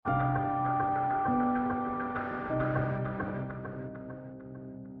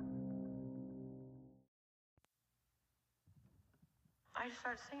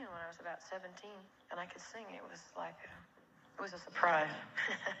started singing when I was about 17, and I could sing. It was like, it was a surprise,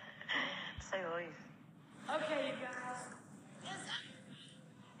 to say the least. Okay, you guys.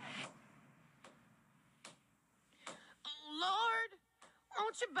 Oh, Lord,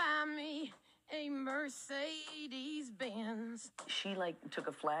 won't you buy me a Mercedes-Benz? She took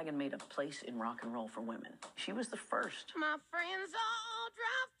a flag and made a place in rock and roll for women. She was the first. My friends all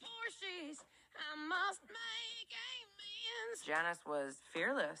drive Porsches. I must make amends. Janis was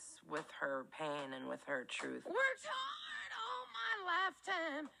fearless with her pain and with her truth. Worked hard all my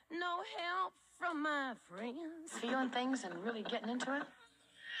lifetime. No help from my friends. Feeling things and really getting into it?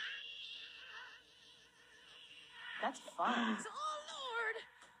 That's fun. Oh, Lord,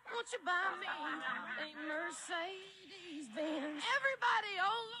 won't you buy me a Mercedes-Benz? Everybody,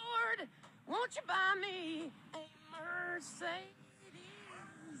 oh, Lord, won't you buy me a Mercedes-Benz?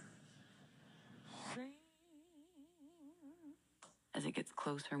 As it gets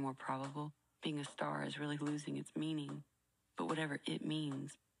closer and more probable, being a star is really losing its meaning. But whatever it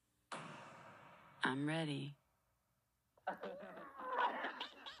means, I'm ready.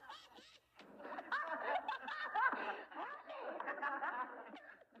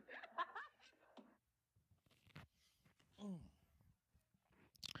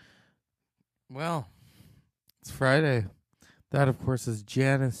 Well, it's Friday. That, of course, is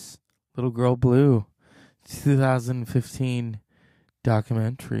Janis, Little Girl Blue, 2015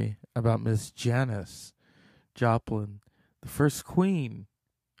 documentary about Miss Janis Joplin, the first queen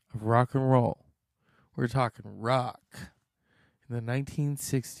of rock and roll. We're talking rock. In the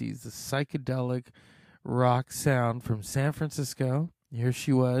 1960s, the psychedelic rock sound from San Francisco. Here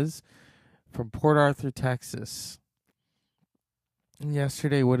she was from Port Arthur, Texas. And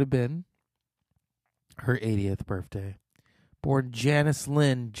yesterday would have been her 80th birthday. Born Janis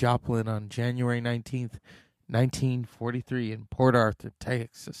Lyn Joplin on January 19th, 1943 in Port Arthur,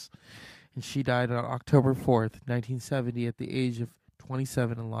 Texas. And she died on October 4th, 1970 at the age of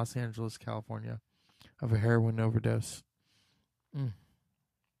 27 in Los Angeles, California, of a heroin overdose.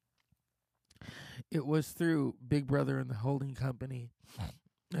 It was through Big Brother and the Holding Company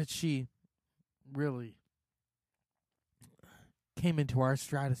that she really came into our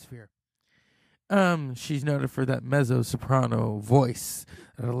stratosphere. She's noted for that mezzo-soprano voice,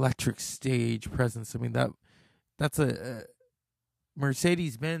 an electric stage presence. I mean, that's a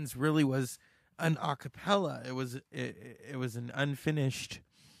Mercedes-Benz really was an a cappella. It was an unfinished,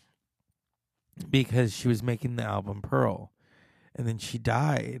 because she was making the album Pearl, and then she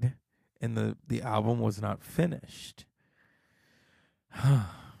died, and the album was not finished.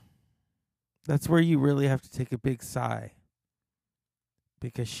 That's where you really have to take a big sigh,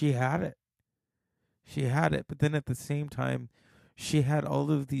 because she had it. She had it, but then at the same time, she had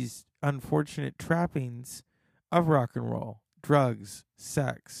all of these unfortunate trappings of rock and roll, drugs,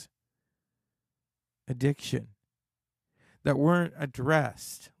 sex, addiction, that weren't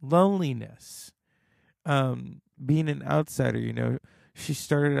addressed. Loneliness, being an outsider. You know, she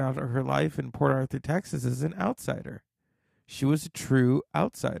started out her life in Port Arthur, Texas as an outsider. She was a true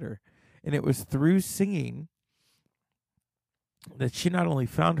outsider. And it was through singing that she not only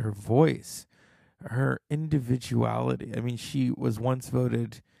found her voice, her individuality. I mean, she was once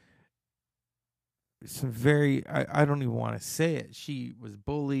voted some very, I don't even want to say it. She was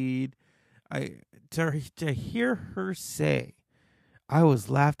bullied. To hear her say, I was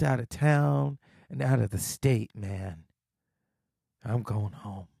laughed out of town and out of the state, man. I'm going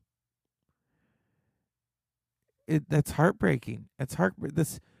home. That's heartbreaking. It's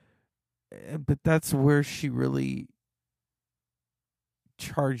but that's where she really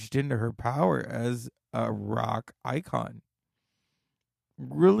charged into her power as a rock icon.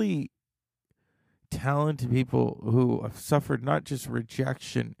 Really talented people who have suffered not just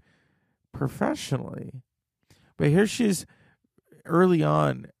rejection professionally, but here she is early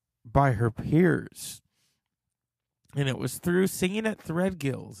on by her peers. And it was through singing at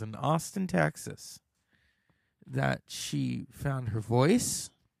Threadgills in Austin, Texas, that she found her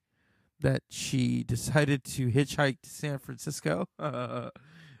voice, that she decided to hitchhike to San Francisco. I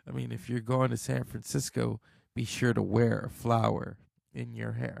mean, if you're going to San Francisco, be sure to wear a flower in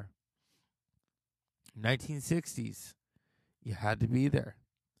your hair. 1960s, you had to be there.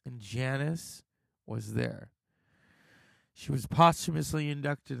 And Janis was there. She was posthumously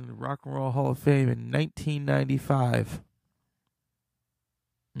inducted in the Rock and Roll Hall of Fame in 1995.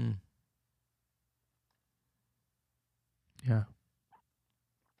 Yeah.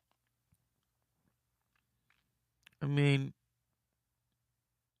 I mean,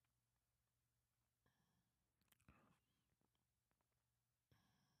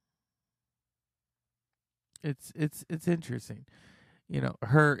 it's interesting.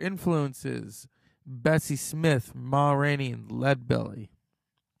 her influences: Bessie Smith, Ma Rainey, and Leadbelly.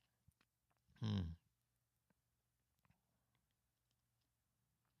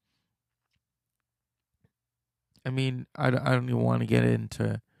 I mean, I don't even want to get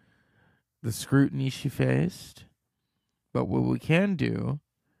into the scrutiny she faced, but what we can do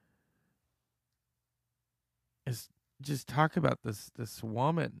is just talk about this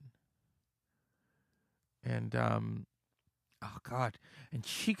woman. And oh God, and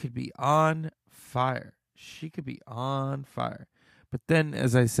she could be on fire. She could be on fire. But then,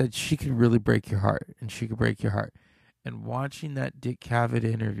 as I said, she could really break your heart, and she could break your heart. And watching that Dick Cavett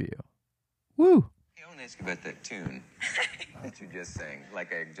interview, woo! I want to ask you about that tune that you just sang.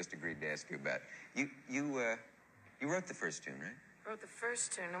 Like I just agreed to ask you about. You wrote the first tune, right? Wrote the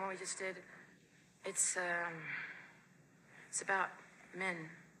first tune. The one we just did. It's about men.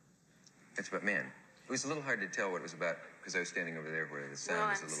 It's about men. It was a little hard to tell what it was about because I was standing over there where the sound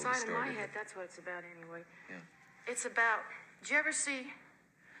was a little distorted. Well, inside of my head, that's what it's about anyway. Yeah. It's about. Did you ever see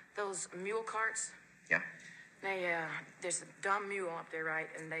those mule carts? Yeah. There's a dumb mule up there, right?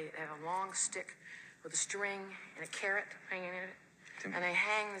 And they have a long stick with a string and a carrot hanging in it. And they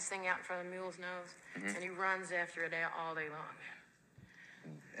hang this thing out in front of the mule's nose, and he runs after it all day long.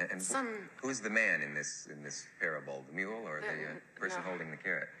 And who is the man in this parable? The mule or the person holding the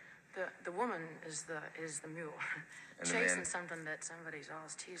carrot? The woman is the mule, And the chasing man something that somebody's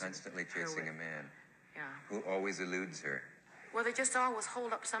always teasing. Constantly chasing a man. Yeah. Who always eludes her. Well, they just always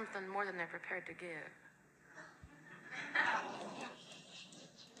hold up something more than they're prepared to give.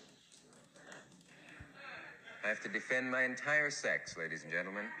 I have to defend my entire sex, ladies and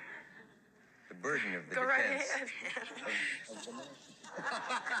gentlemen. The burden of the Go defense. right ahead.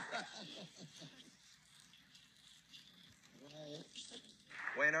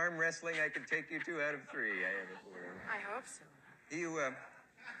 Well, in arm wrestling, I can take you 2 out of 3. I hope so. Do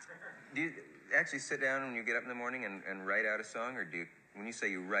you actually sit down when you get up in the morning and write out a song, or when you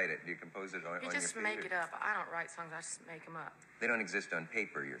say you write it, do you compose it on your feet? You just make it up. I don't write songs. I just make them up. They don't exist on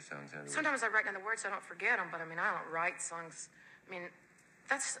paper, your songs, in other words. Sometimes I write down the words so I don't forget them, but I don't write songs.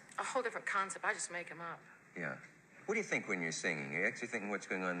 That's a whole different concept. I just make them up. Yeah. What do you think when you're singing? Are you actually thinking what's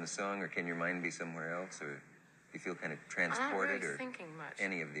going on in the song, or can your mind be somewhere else, or do you feel kind of transported, I'm not really or thinking much.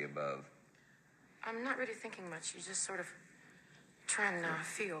 Any of the above? I'm not really thinking much. You just sort of trying to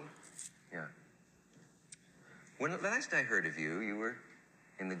feel. Yeah. When last I heard of you, you were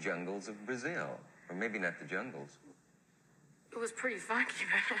in the jungles of Brazil, or maybe not the jungles. It was pretty funky,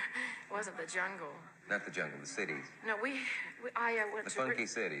 but it wasn't the jungle. Not the jungle, the cities. No, I went the to funky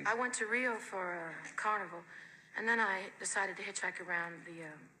cities. I went to Rio for a carnival, and then I decided to hitchhike around the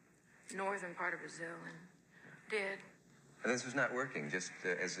northern part of Brazil, and did. And this was not working, just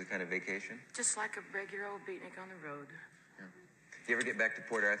as a kind of vacation? Just like a regular old beatnik on the road. Yeah. Do you ever get back to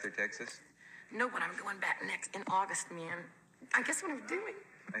Port Arthur, Texas? No, but I'm going back in August, man. I guess what I'm doing.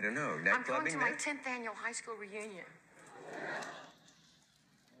 I don't know. I'm going to my 10th annual high school reunion.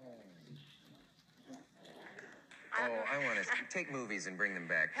 I want to take movies and bring them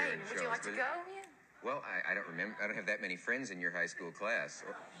back here and show us. Would you like to go, man? Well, I don't remember. I don't have that many friends in your high school class.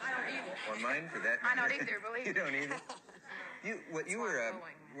 I don't either. Or mine, for that matter. I don't either, believe me. You don't either? You were,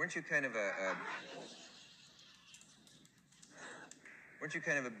 weren't you kind of weren't you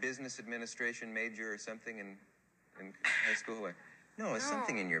kind of a business administration major or something in high school? No, it's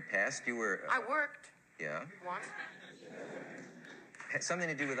something in your past. You were... I worked. Yeah? Once. Had something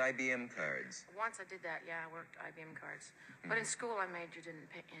to do with IBM cards. Once I did that, yeah. I worked IBM cards. But in school, I majored in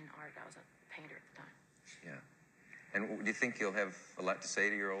art. I was a painter at the time. Yeah. And do you think you'll have a lot to say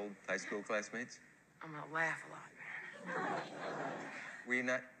to your old high school classmates? I'm going to laugh a lot. Were you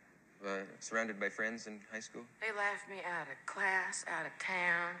not surrounded by friends in high school? They laughed me out of class, out of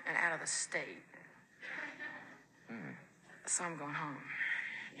town, and out of the state. So I'm going home.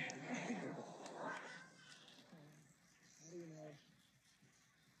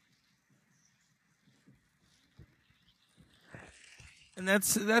 And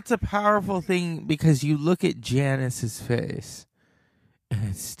that's a powerful thing, because you look at Janice's face and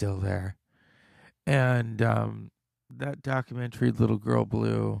it's still there. And that documentary, Little Girl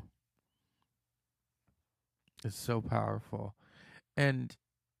Blue, is so powerful. And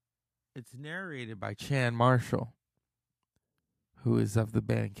it's narrated by Chan Marshall, who is of the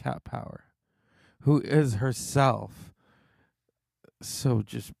band Cat Power, who is herself so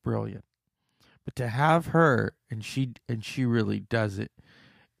just brilliant. But to have her, and she really does it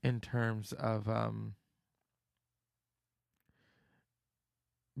in terms of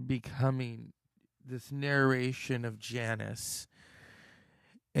becoming this narration of Janice.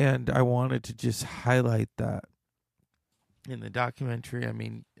 And I wanted to just highlight that. in the documentary. I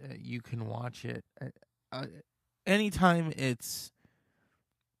mean, you can watch it anytime it's.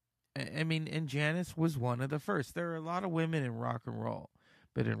 I mean, and Janis was one of the first. There are a lot of women in rock and roll,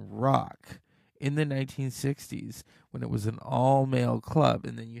 but in rock in the 1960s, when it was an all-male club,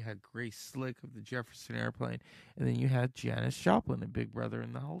 and then you had Grace Slick of the Jefferson Airplane, and then you had Janis Joplin and Big Brother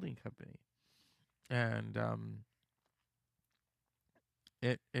and the Holding Company, and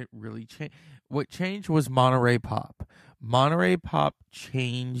it really changed. What changed was Monterey Pop. Monterey Pop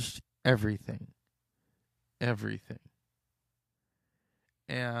changed everything.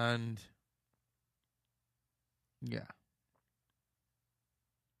 And yeah,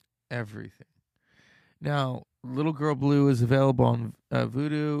 everything. Now, Little Girl Blue is available on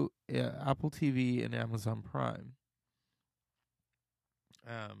Vudu, Apple TV, and Amazon Prime.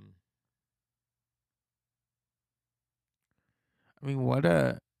 I mean, what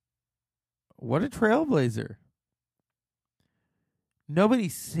a trailblazer. Nobody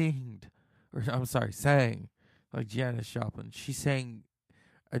sang like Janis Joplin. She sang.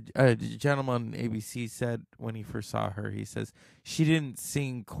 A gentleman on ABC said when he first saw her, he says she didn't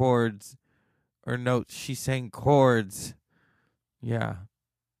sing chords or notes, she sang chords. Yeah,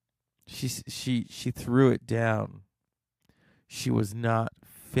 she threw it down. She was not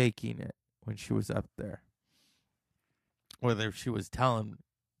faking it when she was up there. Whether she was telling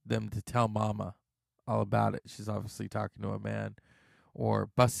them to tell Mama all about it, she's obviously talking to a man, or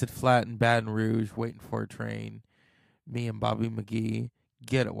Busted Flat in Baton Rouge, Waiting for a Train, Me and Bobby McGee,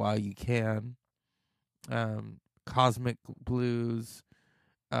 Get It While You Can, Cosmic Blues,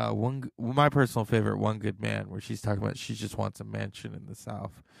 my personal favorite, One Good Man, where she's talking about she just wants a mansion in the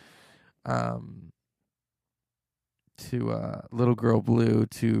South, to Little Girl Blue,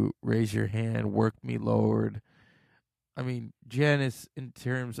 to Raise Your Hand, Work Me Lord. I mean, Janis, in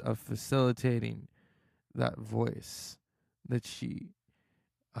terms of facilitating that voice that she,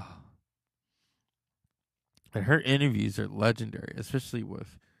 and her interviews are legendary, especially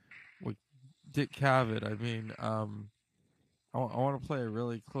with Dick Cavett. I mean, I want to play a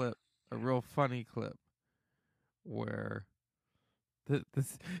real funny clip where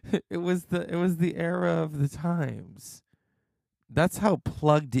it was the era of the times. That's how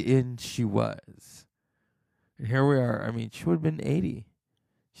plugged in she was. And here we are. I mean, she would have been 80.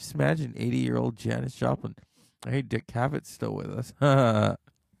 Just imagine 80-year-old Janis Joplin. Hey, Dick Cavett's still with us.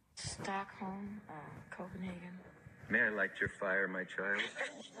 Stockholm, Copenhagen. May I light your fire, my child?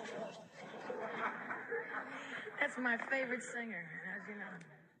 That's my favorite singer, as you know.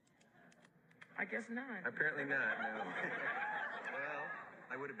 I guess not. Apparently not, no. Well,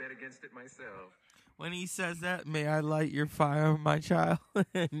 I would have bet against it myself. When he says that, may I light your fire, my child?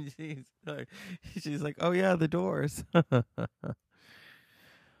 And she's like, oh yeah, the Doors.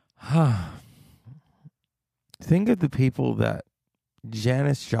 Think of the people that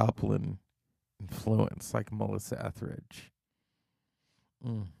Janis Joplin influenced, like Melissa Etheridge.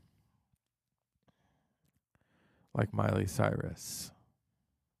 Like Miley Cyrus.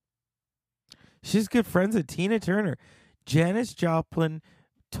 She's good friends with Tina Turner. Janis Joplin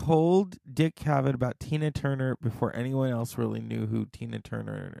told Dick Cavett about Tina Turner before anyone else really knew who Tina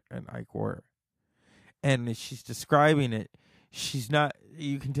Turner and Ike were. And as she's describing it,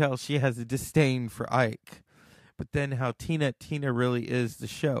 you can tell she has a disdain for Ike. But then how Tina really is the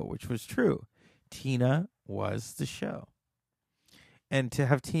show, which was true. Tina was the show. And to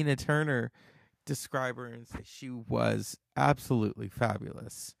have Tina Turner describe her and say she was absolutely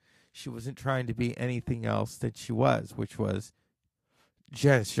fabulous. She wasn't trying to be anything else than she was, which was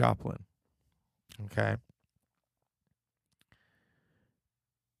Janis Joplin. Okay?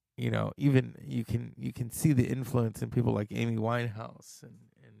 You know, even you can see the influence in people like Amy Winehouse and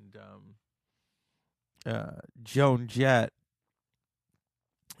Joan Jett,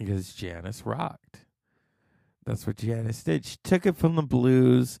 because Janis rocked. That's what Janis did. She took it from the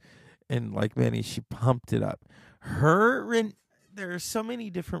blues, and like many, she pumped it up. There are so many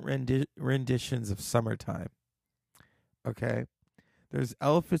different renditions of Summertime. Okay? There's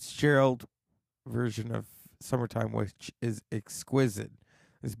Ella Fitzgerald version of Summertime, which is exquisite.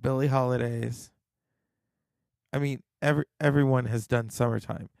 There's Billie Holiday's. I mean, everyone has done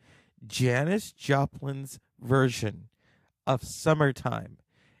Summertime. Janis Joplin's version of Summertime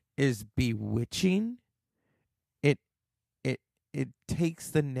is bewitching. It takes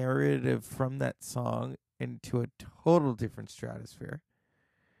the narrative from that song into a total different stratosphere.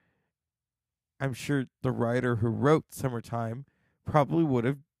 I'm sure the writer who wrote Summertime probably would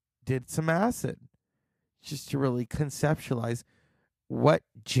have did some acid just to really conceptualize what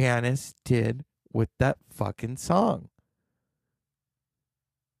Janis did with that fucking song.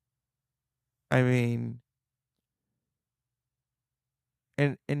 I mean,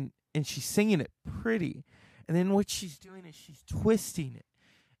 and she's singing it pretty, and then what she's doing is she's twisting it,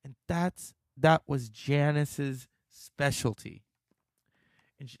 and that was Janis's specialty.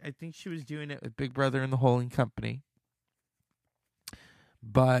 And I think she was doing it with Big Brother and the Holding Company.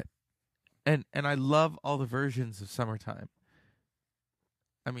 But and I love all the versions of Summertime.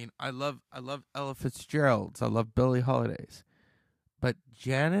 I mean, I love Ella Fitzgerald's, I love Billie Holiday's, but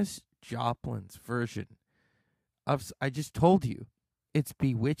Janis Joplin's version of, I just told you, it's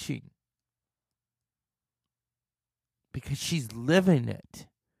bewitching because she's living it.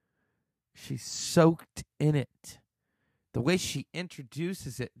 She's soaked in it. The way she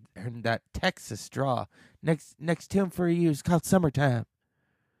introduces it, and that Texas draw, next tune for you is called Summertime.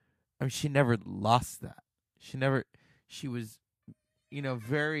 I mean, she never lost that. She was,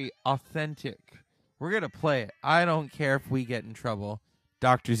 very authentic. We're going to play it. I don't care if we get in trouble.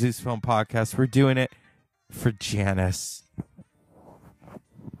 Dr. Zeus Film Podcast. We're doing it for Janis.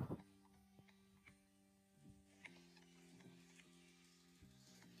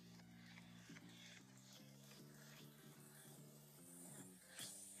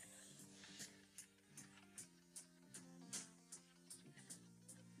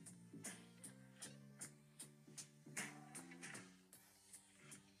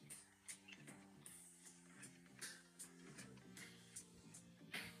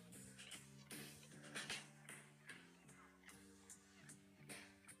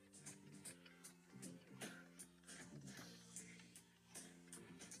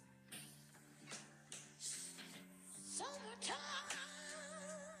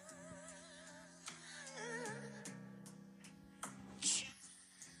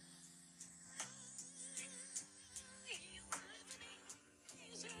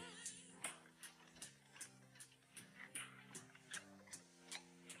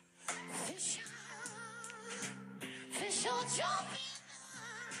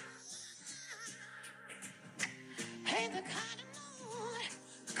 Hey, the cotton moon,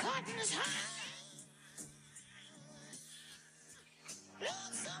 cotton is high.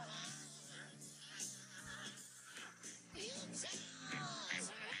 Lord, so high. You tell us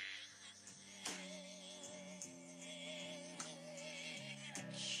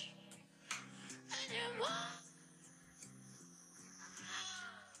rich. And your mom,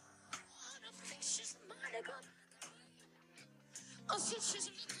 what a fictitious Monica. Oh, she's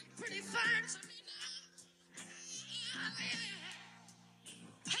looking pretty fine to me now.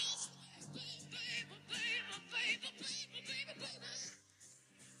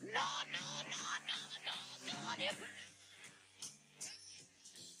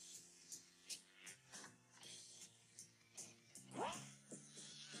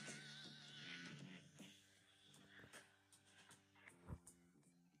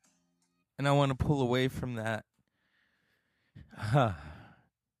 And I want to pull away from that.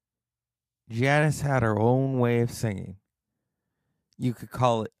 Janis had her own way of singing. You could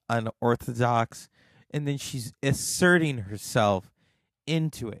call it unorthodox, and then she's asserting herself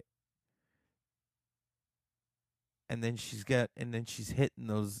into it. And then she's hitting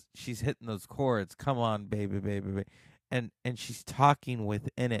those chords. Come on, baby, baby, baby. And she's talking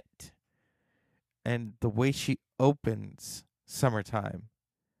within it. And the way she opens Summertime.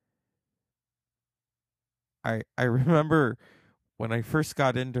 I remember when I first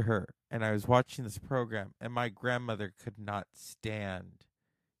got into her and I was watching this program, and my grandmother could not stand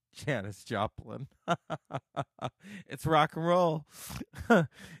Janis Joplin. It's rock and roll.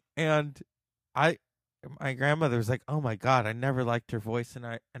 And my grandmother was like, "Oh my God, I never liked her voice." And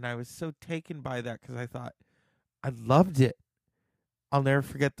I was so taken by that because I thought, I loved it. I'll never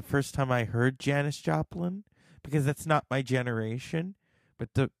forget the first time I heard Janis Joplin, because that's not my generation, but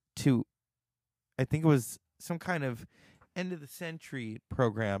I think it was some kind of end of the century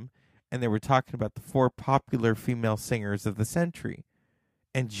program, and they were talking about the 4 popular female singers of the century,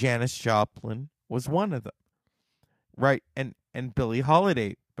 and Janis Joplin was one of them, right? And Billie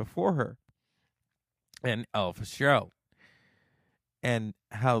Holiday before her, and Ella Fitzgerald, and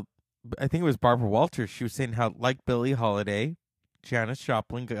how I think it was Barbara Walters. She was saying how, like Billie Holiday, Janis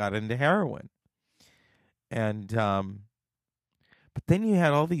Joplin got into heroin, and but then you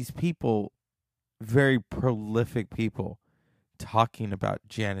had all these people, very prolific people, talking about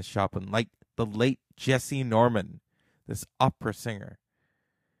Janis Joplin, like the late Jesse Norman, this opera singer,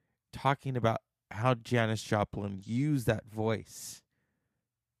 talking about how Janis Joplin used that voice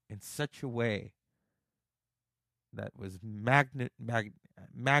in such a way that was magnifying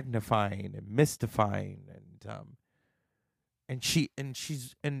and mystifying,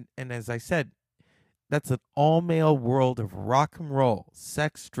 and as I said, that's an all-male world of rock and roll,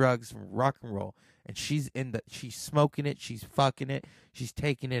 sex, drugs, and rock and roll. And she's smoking it, she's fucking it, she's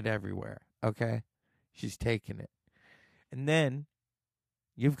taking it everywhere, okay? She's taking it. And then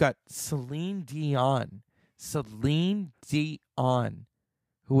you've got Celine Dion,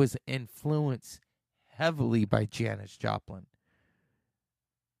 who was influenced heavily by Janis Joplin.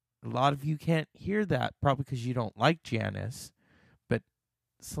 A lot of you can't hear that, probably because you don't like Janis, but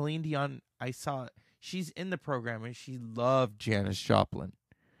Celine Dion, she's in the program, and she loved Janis Joplin.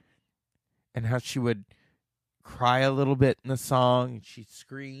 And how she would cry a little bit in the song, and she'd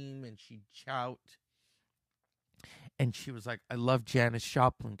scream, and she'd shout. And she was like, I love Janis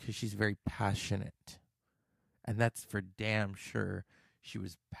Joplin because she's very passionate. And that's for damn sure. She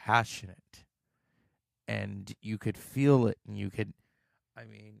was passionate. And you could feel it, and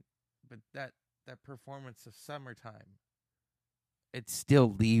but that performance of Summertime, it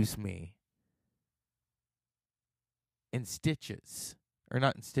still leaves me in stitches. Or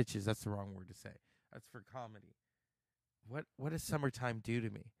not in stitches, that's the wrong word to say. That's for comedy. What does Summertime do to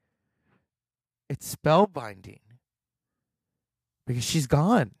me? It's spellbinding. Because she's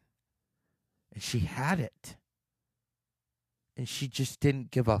gone. And she had it. And she just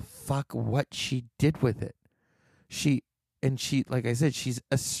didn't give a fuck what she did with it. She, like I said, she's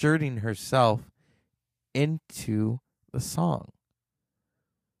asserting herself into the song.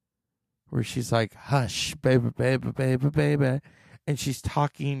 Where she's like, hush, baby, baby, baby, baby. And she's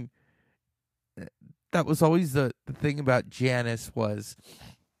talking. That was always the thing about Janis, was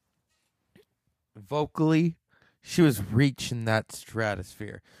vocally, she was reaching that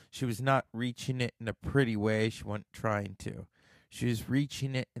stratosphere. She was not reaching it in a pretty way. She wasn't trying to. She was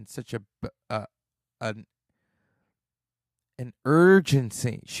reaching it in such an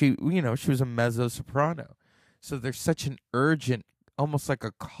urgency. She was a mezzo soprano. So there's such an urgent, almost like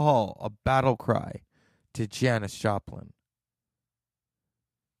a call, a battle cry to Janis Joplin.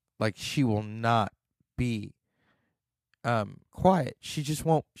 Like, she will not be quiet. She just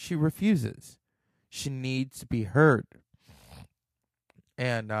won't. She refuses. She needs to be heard.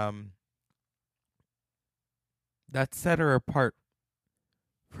 And that set her apart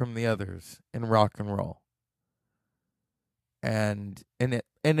from the others in rock and roll. And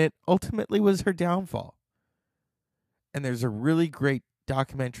it ultimately was her downfall. And there's a really great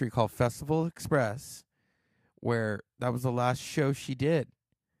documentary called Festival Express, where that was the last show she did,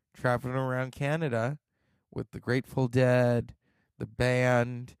 traveling around Canada with the Grateful Dead, the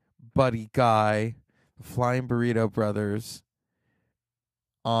band, Buddy Guy, the Flying Burrito Brothers,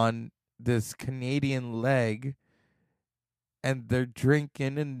 on this Canadian leg, and they're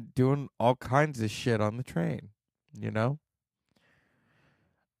drinking and doing all kinds of shit on the train, you know?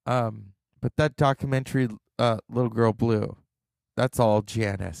 But that documentary, Little Girl Blue, that's all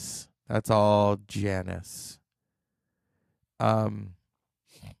Janis. That's all Janis.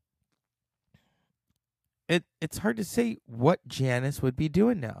 It's hard to say what Janis would be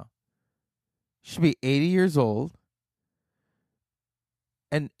doing now. She'd be 80 years old.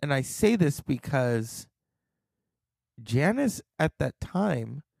 And I say this because Janis at that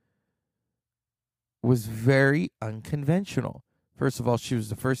time was very unconventional. First of all, she was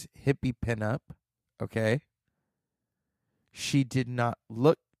the first hippie pinup, okay? She did not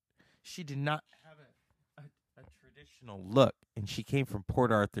have a traditional look, and she came from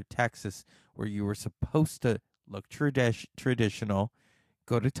Port Arthur, Texas, where you were supposed to look traditional,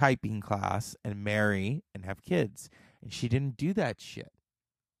 go to typing class, and marry and have kids. And she didn't do that shit,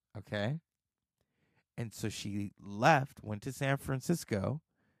 okay? And so she left, went to San Francisco,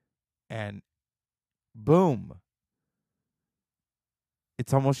 and boom.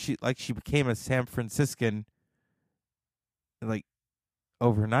 It's almost like she became a San Franciscan, like,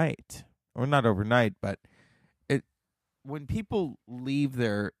 overnight. Or not overnight, but when people leave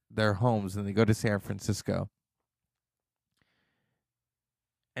their homes and they go to San Francisco,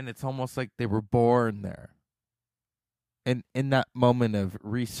 and it's almost like they were born there. And in that moment of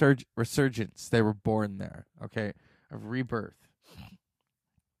resurgence, they were born there, okay, of rebirth.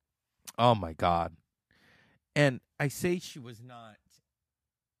 Oh, my God. And I say she was not,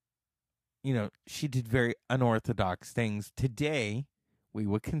 she did very unorthodox things. Today, we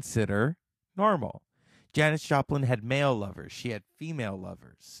would consider normal. Janis Joplin had male lovers. She had female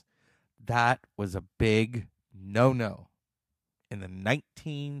lovers. That was a big no-no in the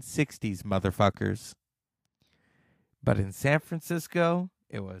 1960s, motherfuckers. But in San Francisco,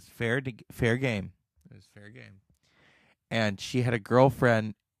 it was fair game. It was fair game. And she had a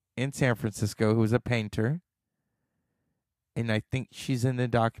girlfriend in San Francisco who was a painter. And I think she's in the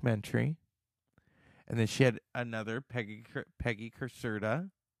documentary. And then she had another, Peggy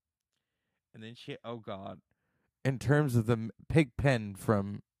Caserta. And then oh God, in terms of the Pig Pen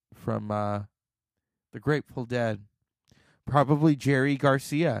from the Grateful Dead, probably Jerry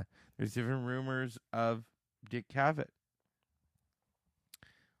Garcia. There's even rumors of Dick Cavett.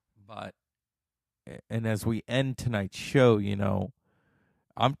 But, and as we end tonight's show, you know,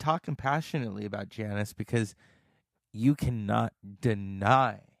 I'm talking passionately about Janis because you cannot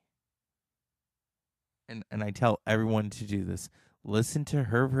deny, and I tell everyone to do this, listen to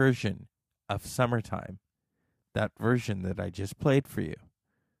her version of Summertime, that version that I just played for you.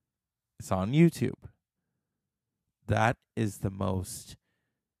 It's on YouTube. That is the most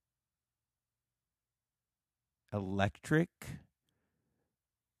electric,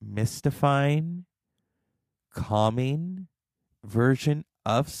 mystifying, calming version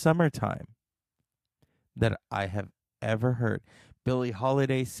of Summertime that I have ever heard. Billie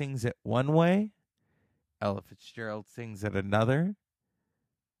Holiday sings it one way, Ella Fitzgerald sings it another.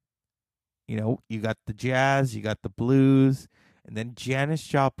 You know, you got the jazz, you got the blues, and then Janis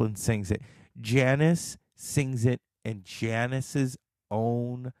Joplin sings it. Janis sings it in Janis's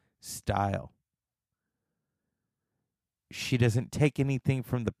own style. She doesn't take anything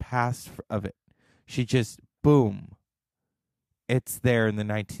from the past of it. She just, boom, it's there in the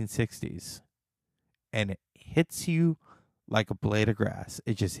 1960s. And it hits you like a blade of grass.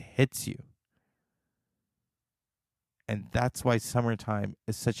 It just hits you. And that's why Summertime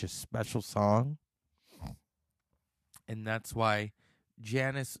is such a special song. And that's why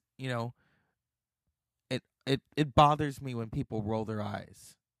Janis, you know, it bothers me when people roll their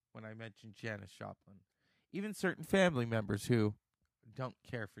eyes when I mention Janis Joplin. Even certain family members who don't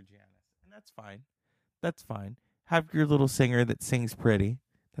care for Janis. And that's fine. That's fine. Have your little singer that sings pretty.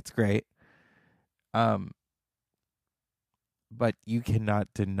 That's great. But you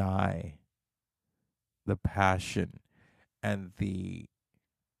cannot deny the passion and the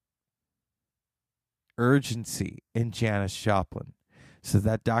urgency in Janis Joplin. So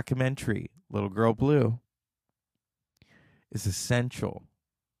that documentary, Little Girl Blue, is essential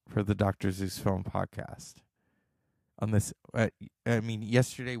for the Dr. Zeus Film Podcast. On this,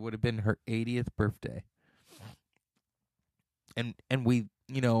 yesterday would have been her 80th birthday. And we,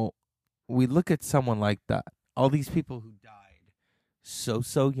 you know, we look at someone like that. All these people who died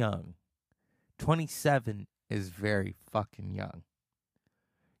so young. 27 is very fucking young.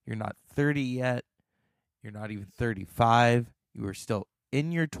 You're not 30 yet. You're not even 35. You are still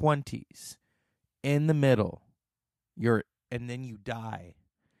in your 20s, in the middle. And then you die,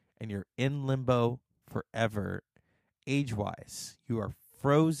 and you're in limbo forever. Age-wise, you are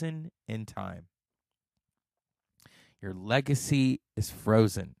frozen in time. Your legacy is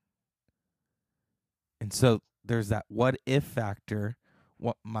frozen. And so there's that what if factor,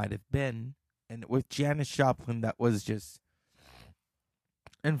 what might have been. And with Janis Joplin, that was just,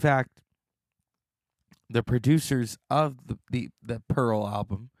 in fact, the producers of the Pearl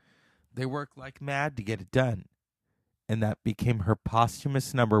album, they worked like mad to get it done. And that became her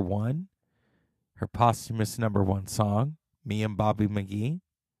posthumous number one. Her posthumous number one song, Me and Bobby McGee,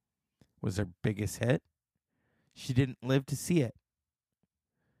 was her biggest hit. She didn't live to see it.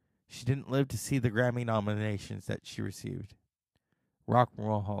 She didn't live to see the Grammy nominations that she received. Rock and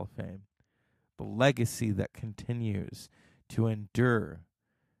Roll Hall of Fame. The legacy that continues to endure.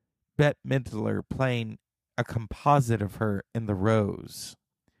 Bette Midler playing a composite of her in The Rose.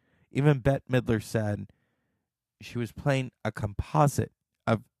 Even Bette Midler said she was playing a composite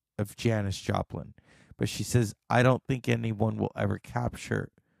of Janis Joplin. But she says, I don't think anyone will ever capture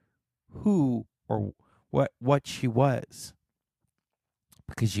who or what she was.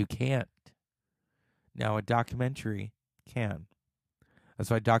 Because you can't. Now a documentary can. That's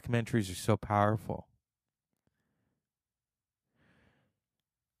why documentaries are so powerful.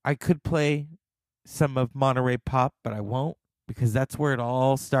 I could play some of Monterey Pop, but I won't, because that's where it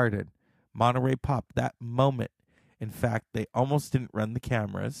all started. Monterey Pop, that moment. In fact, they almost didn't run the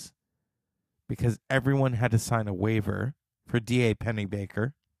cameras because everyone had to sign a waiver for D.A.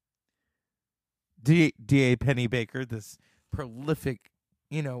 Pennebaker. D.A. Pennebaker, this prolific,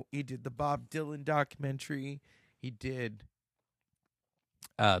 you know, he did the Bob Dylan documentary. He did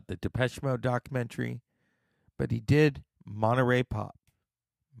the Depeche Mode documentary. But he did Monterey Pop.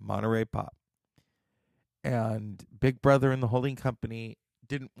 Monterey Pop. And Big Brother and the Holding Company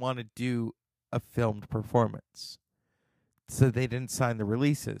didn't want to do a filmed performance. So they didn't sign the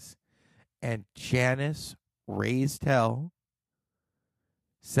releases. And Janis raised hell,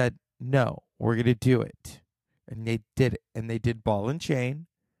 said, no, we're going to do it. And they did it. And they did Ball and Chain.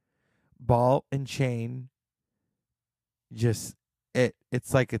 Ball and Chain, just,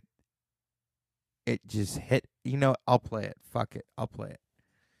 it's like it just hit. You know, I'll play it. Fuck it. I'll play it.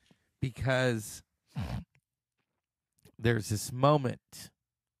 Because there's this moment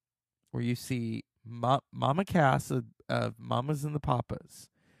where you see Mama Cass of Mamas and the Papas,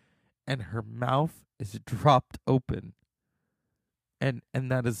 and her mouth is dropped open. And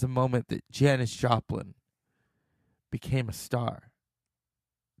that is the moment that Janis Joplin became a star.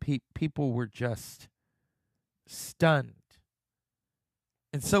 People were just stunned.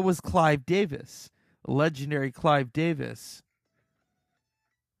 And so was Clive Davis, legendary Clive Davis,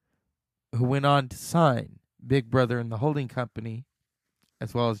 who went on to sign Big Brother and the Holding Company,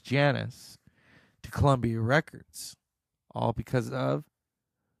 as well as Janis, to Columbia Records, all because of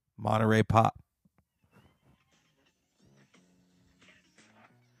Monterey Pop.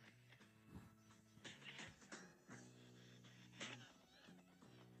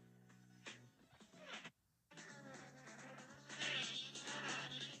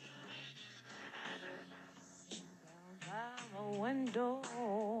 By the window,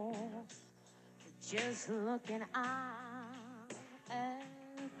 just looking out at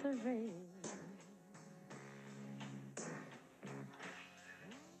the rain.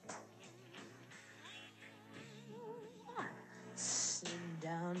 Sitting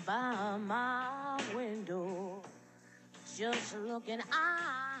down by my window, just looking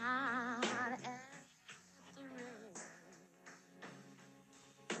out at the rain.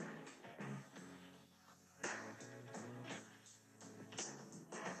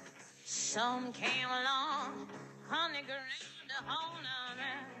 Some came along, honey grabbed a hold of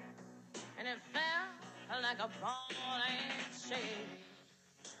me, and it felt like a ball and chain.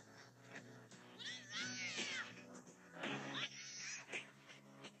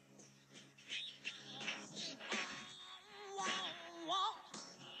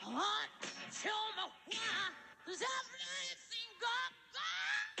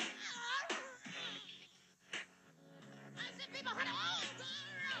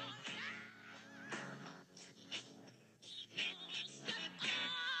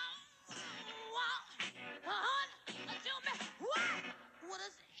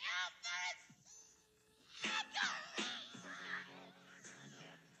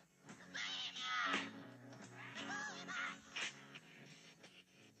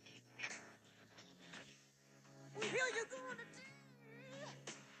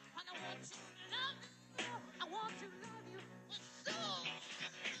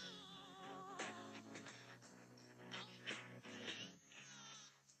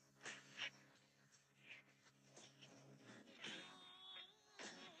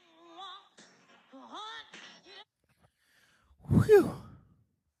 Whew.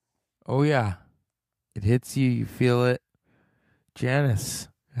 Oh, yeah. It hits you. You feel it. Janis,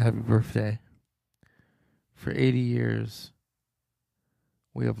 happy birthday. For 80 years,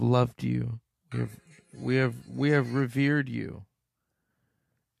 we have loved you. We have revered you.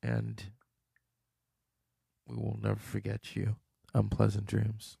 And we will never forget you. Unpleasant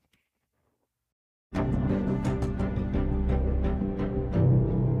dreams.